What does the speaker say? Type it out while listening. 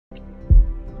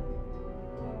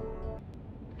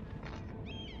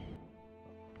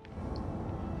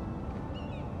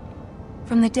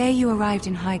From the day you arrived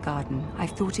in Highgarden,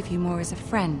 I've thought of you more as a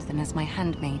friend than as my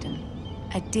handmaiden.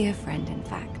 A dear friend, in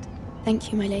fact.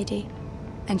 Thank you, my lady.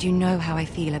 And you know how I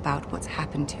feel about what's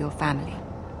happened to your family.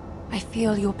 I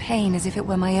feel your pain as if it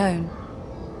were my own.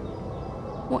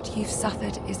 What you've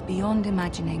suffered is beyond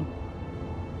imagining.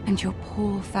 And your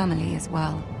poor family as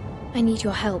well. I need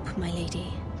your help, my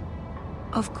lady.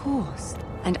 Of course,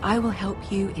 and I will help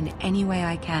you in any way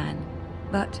I can.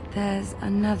 But there's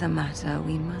another matter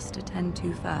we must attend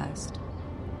to first.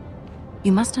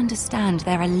 You must understand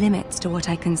there are limits to what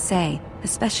I can say,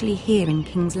 especially here in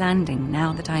King's Landing,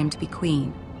 now that I am to be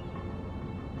queen.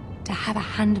 To have a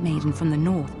handmaiden from the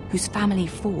north whose family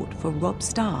fought for Robb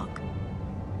Stark.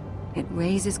 It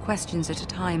raises questions at a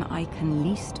time I can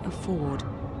least afford.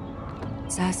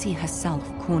 Cersei herself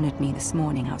cornered me this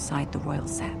morning outside the Royal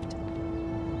Sept.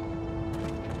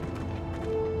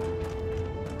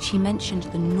 She mentioned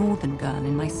the northern girl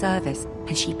in my service,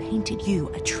 and she painted you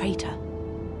a traitor.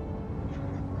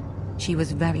 She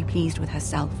was very pleased with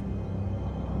herself.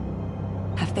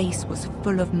 Her face was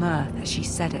full of mirth as she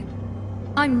said it.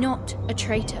 I'm not a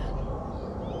traitor.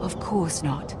 Of course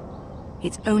not.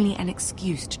 It's only an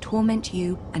excuse to torment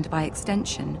you, and by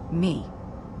extension, me.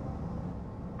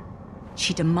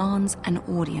 She demands an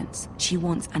audience. She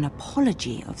wants an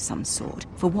apology of some sort,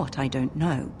 for what I don't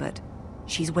know, but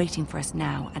she's waiting for us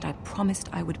now, and I promised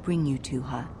I would bring you to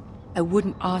her. I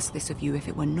wouldn't ask this of you if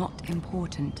it were not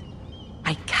important.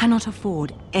 I cannot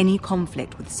afford any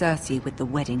conflict with Cersei with the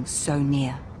wedding so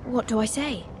near. What do I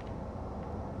say?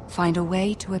 Find a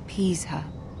way to appease her.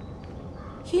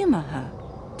 Humor her.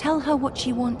 Tell her what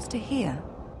she wants to hear.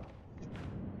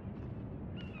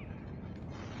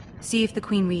 See if the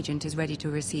Queen Regent is ready to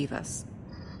receive us.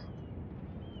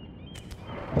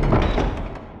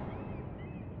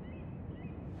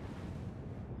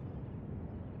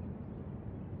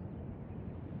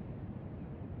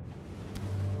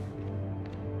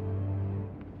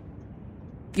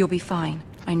 You'll be fine.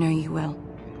 I know you will.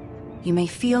 You may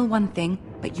feel one thing,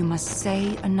 but you must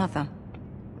say another.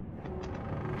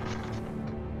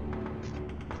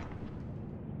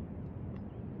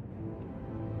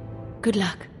 Good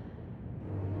luck.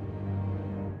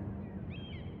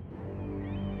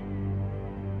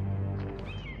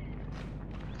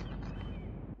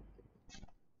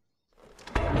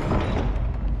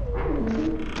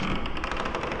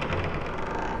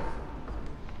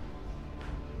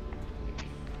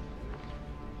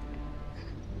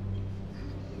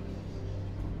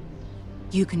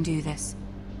 You can do this.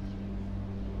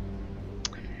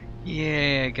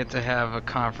 Yeah, I get to have a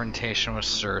confrontation with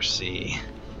Cersei.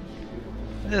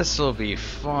 This will be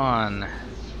fun.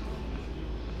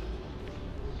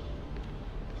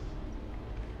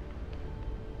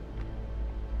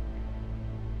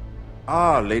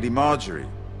 Ah, Lady Margaery.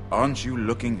 Aren't you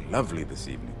looking lovely this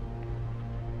evening?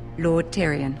 Lord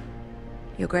Tyrion.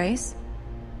 Your Grace?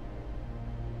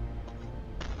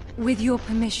 With your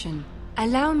permission,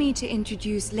 allow me to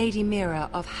introduce Lady Mira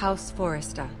of House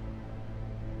Forrester.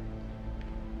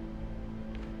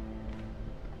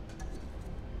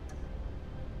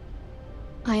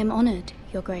 I am honored,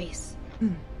 Your Grace.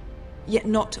 Yet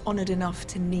not honored enough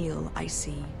to kneel, I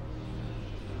see.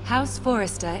 House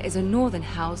Forrester is a northern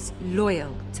house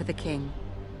loyal to the king.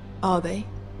 Are they?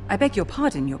 I beg your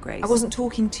pardon, Your Grace. I wasn't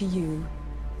talking to you.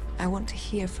 I want to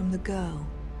hear from the girl.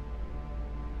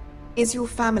 Is your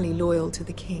family loyal to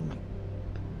the king?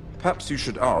 Perhaps you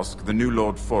should ask the new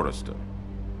Lord Forrester.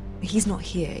 He's not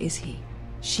here, is he?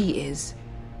 She is.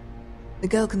 The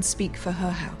girl can speak for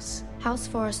her house. House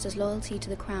Forrester's loyalty to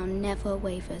the crown never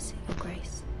wavers, Your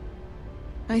Grace.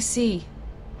 I see.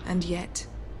 And yet...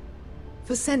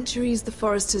 For centuries, the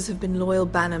Forresters have been loyal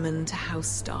bannermen to House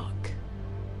Stark.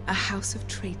 A house of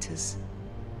traitors.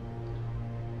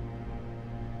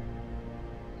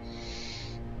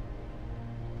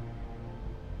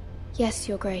 Yes,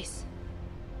 Your Grace.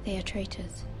 They are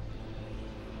traitors.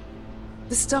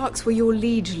 The Starks were your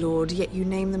liege lord, yet you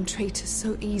name them traitors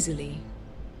so easily.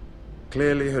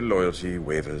 Clearly her loyalty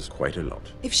wavers quite a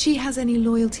lot. If she has any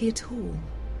loyalty at all.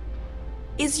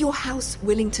 Is your house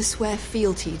willing to swear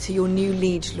fealty to your new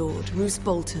liege lord, Roose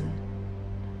Bolton?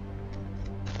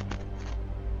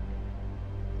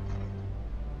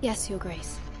 Yes, Your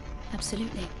Grace.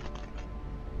 Absolutely.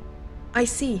 I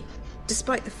see.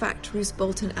 Despite the fact Roose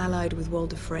Bolton allied with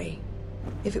Walder Frey.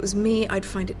 If it was me, I'd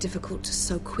find it difficult to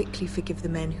so quickly forgive the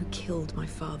men who killed my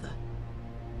father.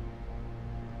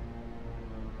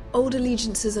 Old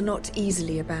allegiances are not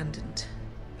easily abandoned.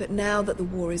 But now that the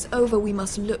war is over, we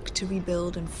must look to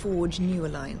rebuild and forge new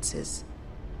alliances.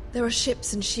 There are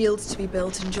ships and shields to be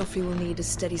built, and Joffrey will need a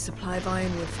steady supply of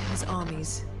ironwood for his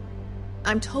armies.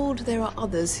 I'm told there are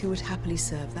others who would happily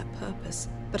serve that purpose,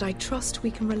 but I trust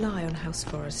we can rely on House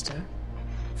Forrester.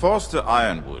 Forrester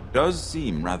Ironwood does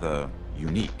seem rather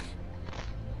unique.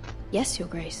 Yes, Your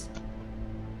Grace.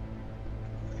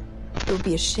 It would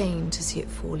be a shame to see it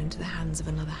fall into the hands of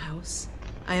another house.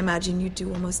 I imagine you'd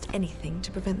do almost anything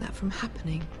to prevent that from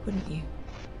happening, wouldn't you?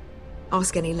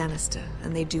 Ask any Lannister,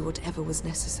 and they'd do whatever was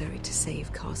necessary to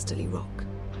save Casterly Rock.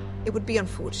 It would be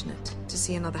unfortunate to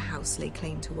see another house lay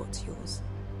claim to what's yours.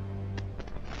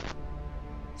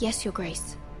 Yes, Your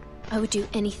Grace. I would do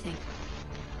anything.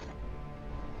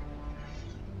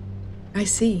 I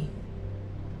see.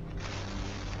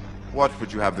 What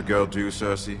would you have the girl do,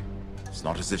 Cersei? It's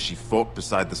not as if she fought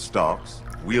beside the Starks,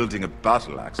 wielding a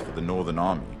battle axe for the Northern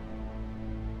Army.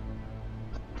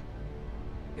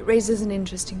 It raises an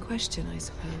interesting question, I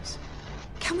suppose.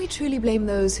 Can we truly blame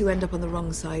those who end up on the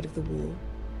wrong side of the war?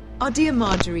 Our dear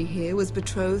Marjorie here was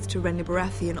betrothed to Renly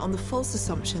Baratheon on the false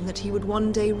assumption that he would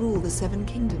one day rule the Seven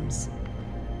Kingdoms.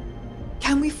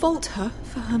 Can we fault her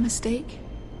for her mistake?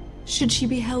 Should she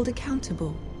be held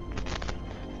accountable?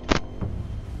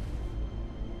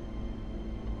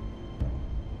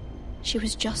 She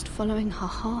was just following her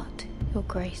heart, Your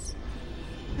Grace.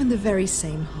 And the very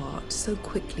same heart so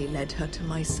quickly led her to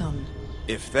my son.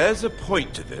 If there's a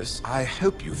point to this, I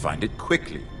hope you find it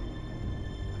quickly.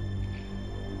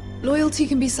 Loyalty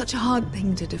can be such a hard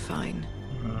thing to define.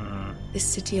 This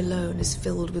city alone is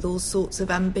filled with all sorts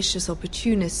of ambitious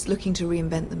opportunists looking to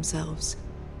reinvent themselves,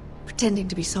 pretending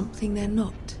to be something they're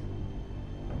not.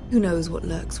 Who knows what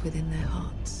lurks within their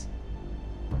hearts?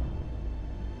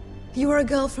 You are a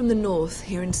girl from the north,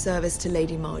 here in service to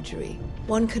Lady Marjorie.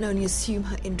 One can only assume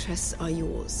her interests are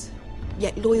yours.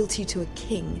 Yet loyalty to a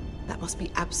king, that must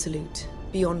be absolute,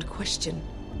 beyond question.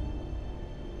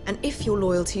 And if your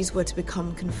loyalties were to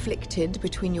become conflicted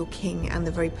between your king and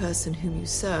the very person whom you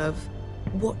serve,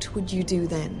 what would you do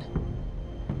then?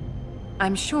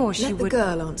 I'm sure she Let the would...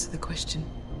 girl answer the question.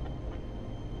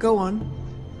 Go on.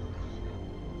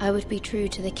 I would be true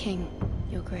to the king,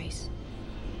 Your Grace.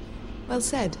 Well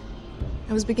said.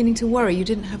 I was beginning to worry you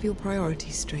didn't have your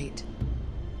priorities straight.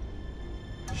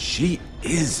 She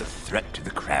is a threat to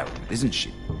the crown, isn't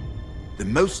she? The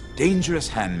most dangerous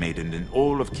handmaiden in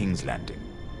all of King's Landing.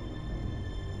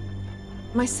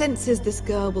 My sense is this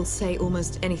girl will say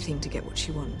almost anything to get what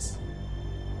she wants.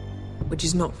 Which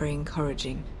is not very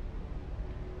encouraging.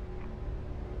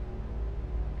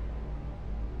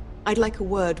 I'd like a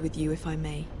word with you, if I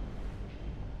may.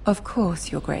 Of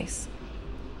course, Your Grace.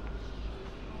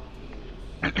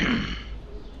 I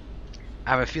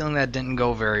have a feeling that didn't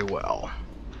go very well.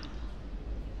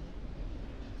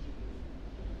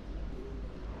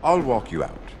 I'll walk you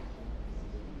out.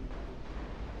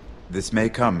 This may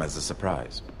come as a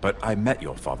surprise, but I met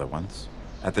your father once,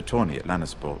 at the tourney at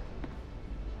Lannisport.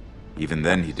 Even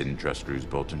then he didn't trust Roose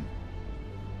Bolton.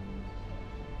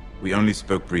 We only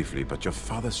spoke briefly, but your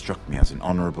father struck me as an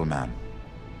honorable man.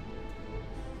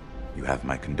 You have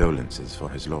my condolences for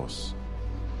his loss.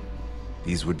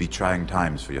 These would be trying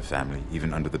times for your family,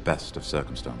 even under the best of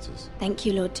circumstances. Thank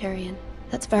you, Lord Tyrion.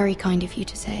 That's very kind of you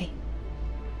to say.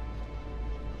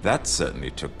 That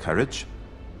certainly took courage.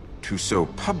 To so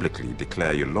publicly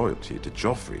declare your loyalty to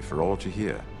Joffrey for all to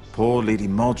hear. Poor Lady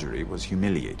Marjorie was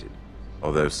humiliated,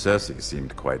 although Cersei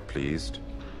seemed quite pleased.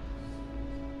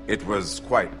 It was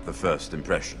quite the first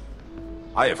impression.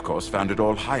 I, of course, found it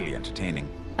all highly entertaining.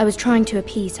 I was trying to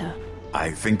appease her.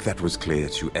 I think that was clear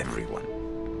to everyone.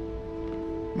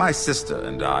 My sister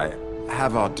and I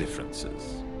have our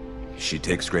differences. She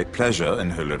takes great pleasure in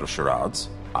her little charades.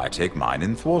 I take mine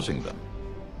in thwarting them.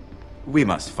 We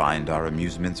must find our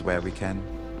amusements where we can.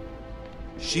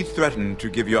 She threatened to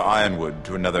give your ironwood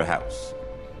to another house.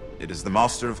 It is the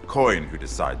Master of Coin who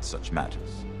decides such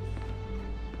matters.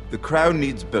 The crown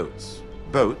needs boats.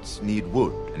 Boats need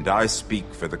wood, and I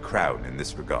speak for the crown in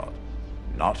this regard,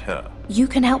 not her. You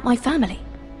can help my family.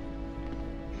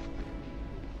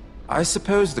 I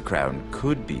suppose the crown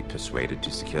could be persuaded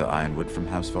to secure ironwood from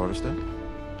House Forrester.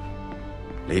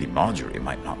 Lady Marjorie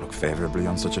might not look favorably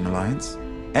on such an alliance.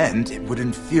 And it would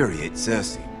infuriate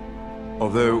Cersei.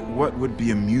 Although what would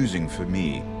be amusing for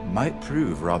me might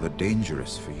prove rather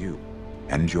dangerous for you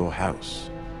and your house.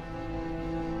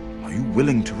 Are you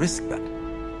willing to risk that?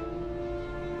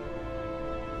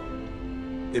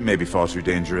 It may be far too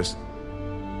dangerous.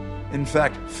 In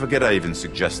fact, forget I even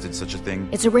suggested such a thing.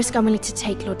 It's a risk I'm willing to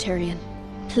take, Lord Tyrion.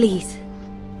 Please.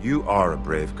 You are a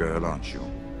brave girl, aren't you?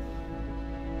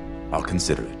 I'll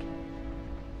consider it.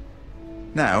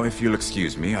 Now, if you'll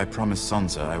excuse me, I promised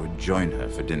Sansa I would join her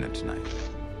for dinner tonight.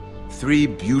 3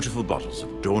 beautiful bottles of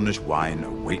Dornish wine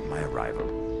await my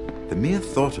arrival. The mere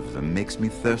thought of them makes me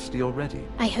thirsty already.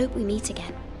 I hope we meet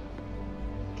again.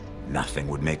 Nothing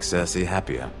would make Cersei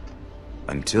happier.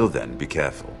 Until then, be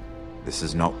careful. This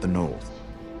is not the North.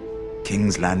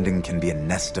 King's Landing can be a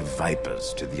nest of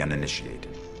vipers to the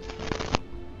uninitiated.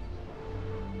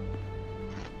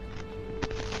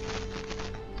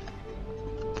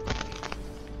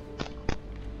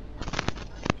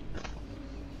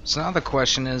 So now the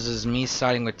question is me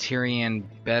siding with Tyrion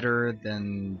better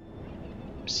than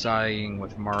siding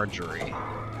with Marjorie?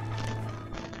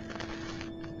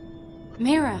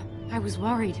 Mira, I was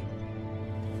worried.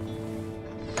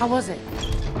 How was it?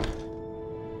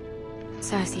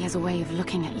 Cersei has a way of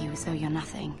looking at you as though you're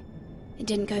nothing. It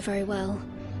didn't go very well.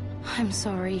 I'm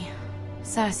sorry.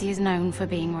 Cersei is known for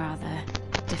being rather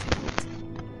difficult.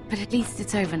 But at least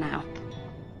it's over now.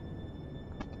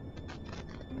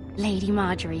 Lady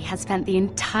Marjorie has spent the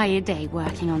entire day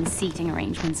working on seating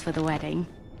arrangements for the wedding.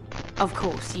 Of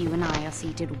course, you and I are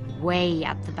seated way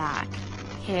at the back,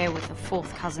 here with the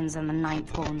 4th cousins and the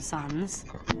 9th-born sons.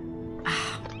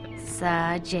 Ah,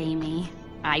 Sir Jaime.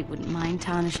 I wouldn't mind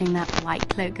tarnishing that white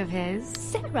cloak of his.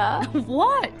 Sarah!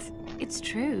 What? It's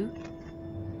true.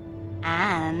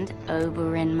 And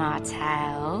Oberyn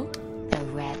Martell, the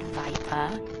Red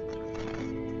Viper.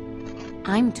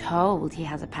 I'm told he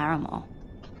has a paramour,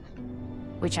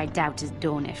 which I doubt is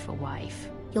Dornish for wife.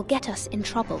 You'll get us in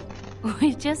trouble.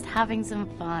 We're just having some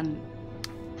fun.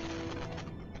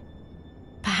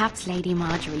 Perhaps Lady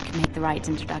Marjorie can make the right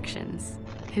introductions.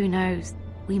 Who knows?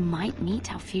 We might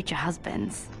meet our future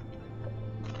husbands.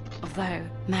 Although,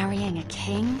 marrying a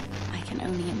king, I can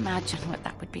only imagine what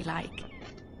that would be like.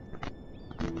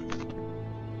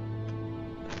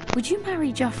 Would you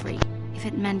marry Joffrey if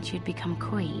it meant you'd become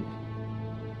queen?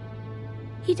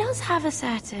 He does have a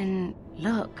certain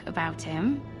look about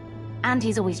him, and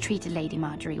he's always treated Lady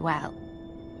Marjorie well.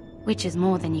 Which is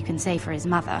more than you can say for his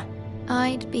mother.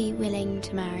 I'd be willing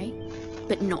to marry,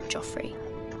 but not Joffrey.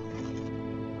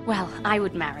 Well, I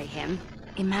would marry him.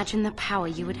 Imagine the power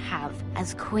you would have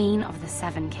as Queen of the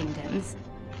Seven Kingdoms.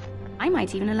 I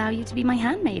might even allow you to be my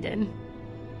handmaiden.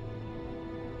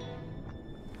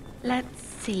 Let's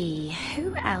see,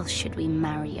 who else should we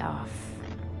marry off?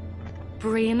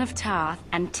 Brienne of Tarth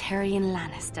and Tyrion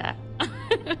Lannister.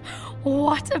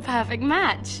 What a perfect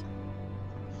match!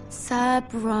 Sir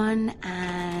Bronn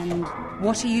and...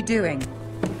 What are you doing?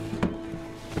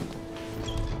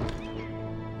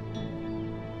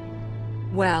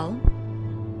 Well?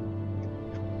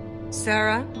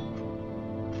 Sarah?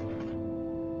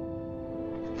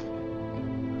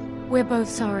 We're both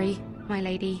sorry, my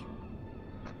lady.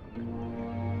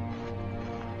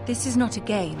 This is not a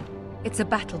game. It's a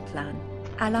battle plan.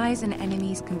 Allies and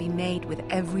enemies can be made with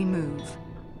every move.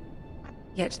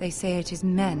 Yet they say it is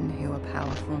men who are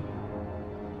powerful.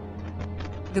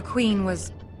 The Queen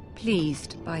was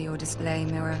pleased by your display,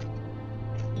 Mira.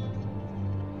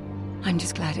 I'm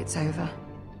just glad it's over.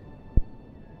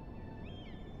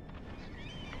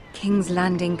 King's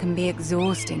Landing can be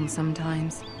exhausting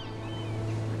sometimes.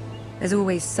 There's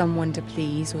always someone to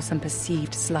please or some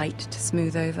perceived slight to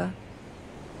smooth over.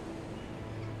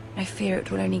 I fear it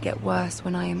will only get worse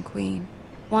when I am queen.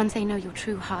 Once they know your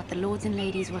true heart, the lords and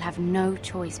ladies will have no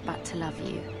choice but to love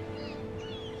you.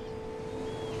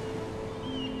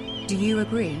 Do you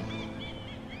agree?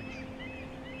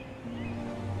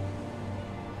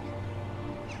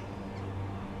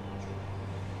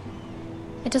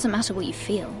 It doesn't matter what you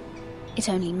feel. It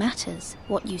only matters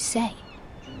what you say.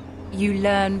 You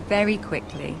learn very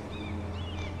quickly.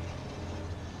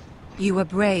 You were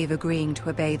brave agreeing to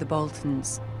obey the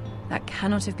Boltons. That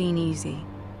cannot have been easy.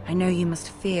 I know you must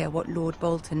fear what Lord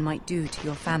Bolton might do to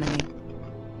your family.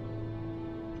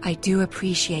 I do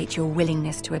appreciate your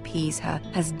willingness to appease her,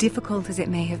 as difficult as it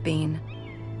may have been.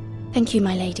 Thank you,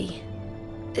 my lady.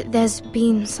 There's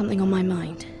been something on my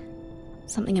mind.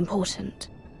 Something important.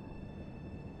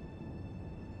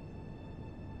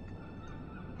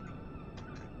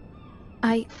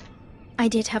 I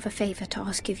did have a favor to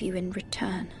ask of you in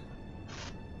return.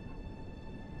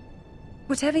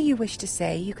 Whatever you wish to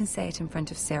say, you can say it in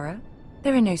front of Sarah.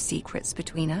 There are no secrets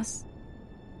between us.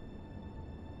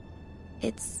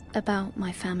 It's about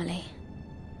my family.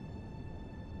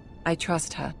 I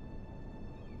trust her.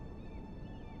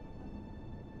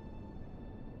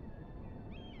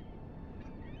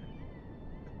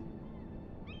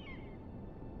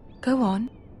 Go on.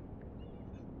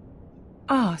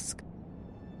 Ask.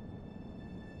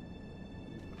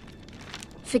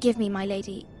 Forgive me, my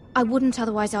lady. I wouldn't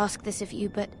otherwise ask this of you,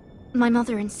 but my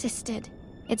mother insisted.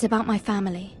 It's about my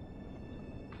family.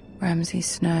 Ramsay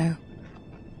Snow.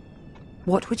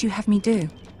 What would you have me do?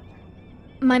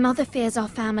 My mother fears our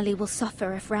family will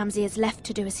suffer if Ramsay is left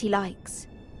to do as he likes.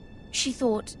 She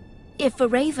thought, if a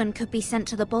raven could be sent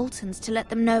to the Boltons to let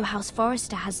them know House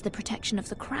Forrester has the protection of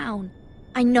the crown.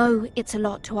 I know it's a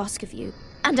lot to ask of you,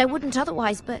 and I wouldn't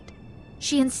otherwise, but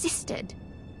she insisted.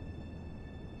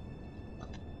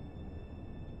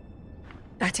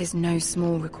 That is no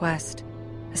small request,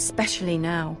 especially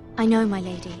now. I know, my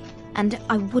lady, and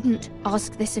I wouldn't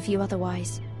ask this of you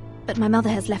otherwise. But my mother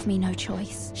has left me no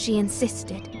choice. She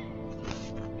insisted.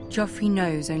 Joffrey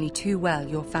knows only too well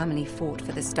your family fought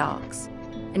for the Starks,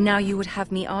 and now you would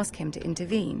have me ask him to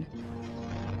intervene.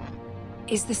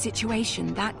 Is the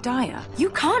situation that dire?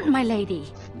 You can't, my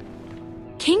lady.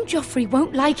 King Joffrey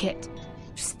won't like it.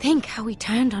 Just think how he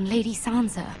turned on Lady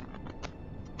Sansa.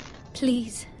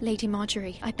 Please, Lady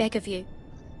Marjorie, I beg of you.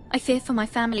 I fear for my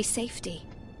family's safety.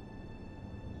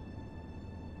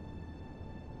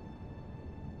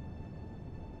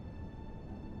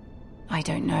 I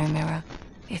don't know, Mira.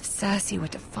 If Cersei were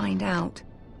to find out...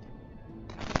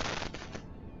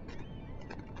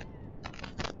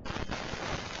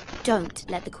 Don't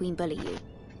let the Queen bully you.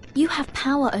 You have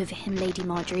power over him, Lady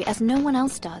Marjorie, as no one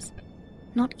else does.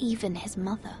 Not even his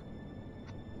mother.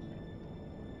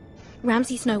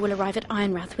 Ramsay Snow will arrive at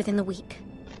Ironrath within the week.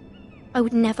 I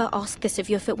would never ask this of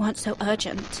you if it weren't so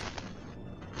urgent.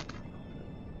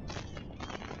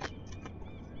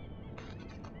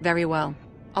 Very well.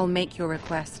 I'll make your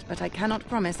request, but I cannot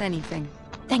promise anything.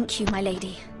 Thank you, my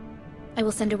lady. I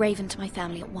will send a raven to my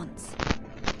family at once.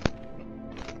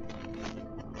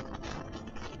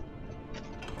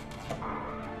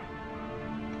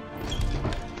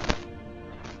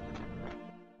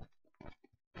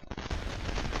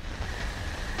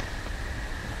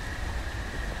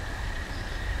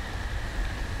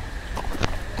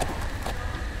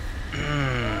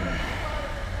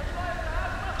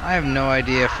 I have no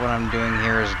idea if what I'm doing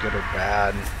here is good or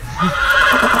bad.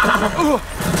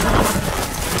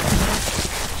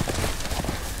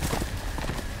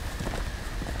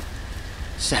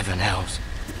 Seven elves.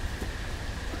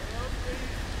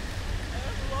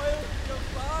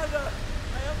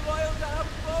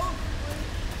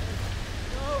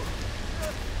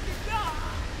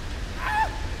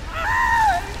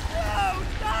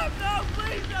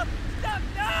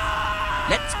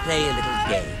 Let's play a little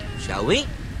game, shall we?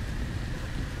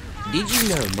 Did you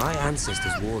know my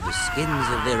ancestors wore the skins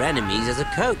of their enemies as a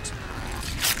coat?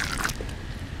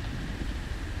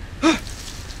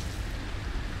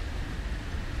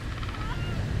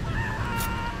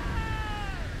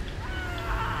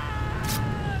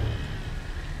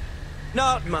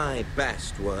 Not my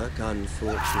best work,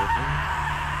 unfortunately.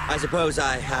 I suppose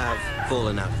I have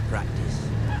fallen out of practice.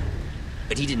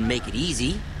 But he didn't make it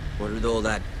easy, what with all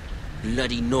that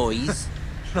bloody noise.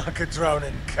 Like a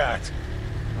drowning cat.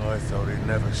 I thought he'd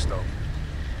never stop.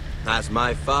 As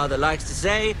my father likes to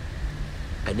say,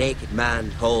 a naked man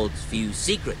holds few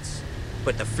secrets,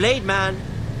 but the flayed man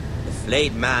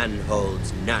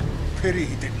holds none. Pity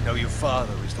he didn't know your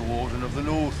father was the Warden of the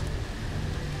North.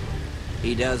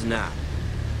 He does now.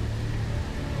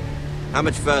 How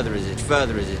much further is it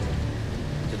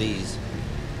to these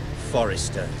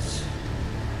Forresters?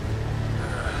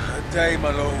 A day, my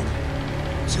lord.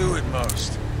 2 at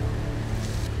most.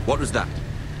 What was that?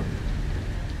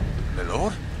 My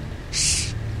lord?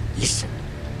 Shh! Listen.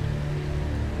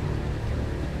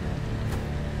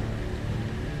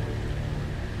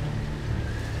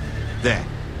 There.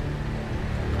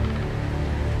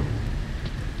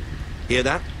 Hear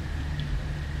that?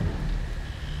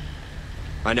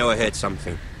 I know I heard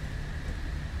something.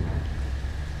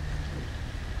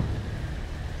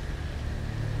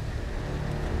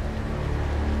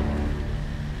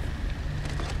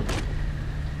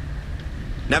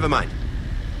 Never mind.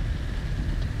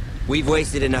 We've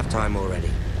wasted enough time already.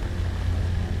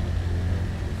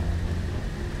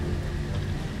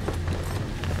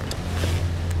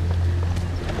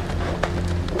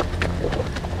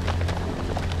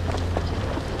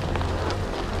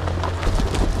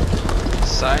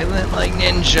 Silent like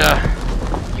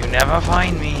ninja. You never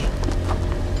find me.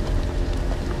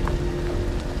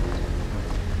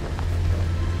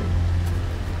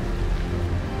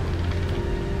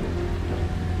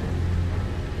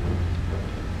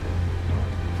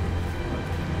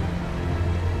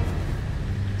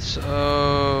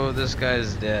 So this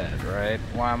guy's dead, right?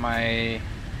 Why am I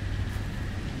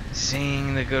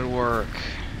seeing the good work?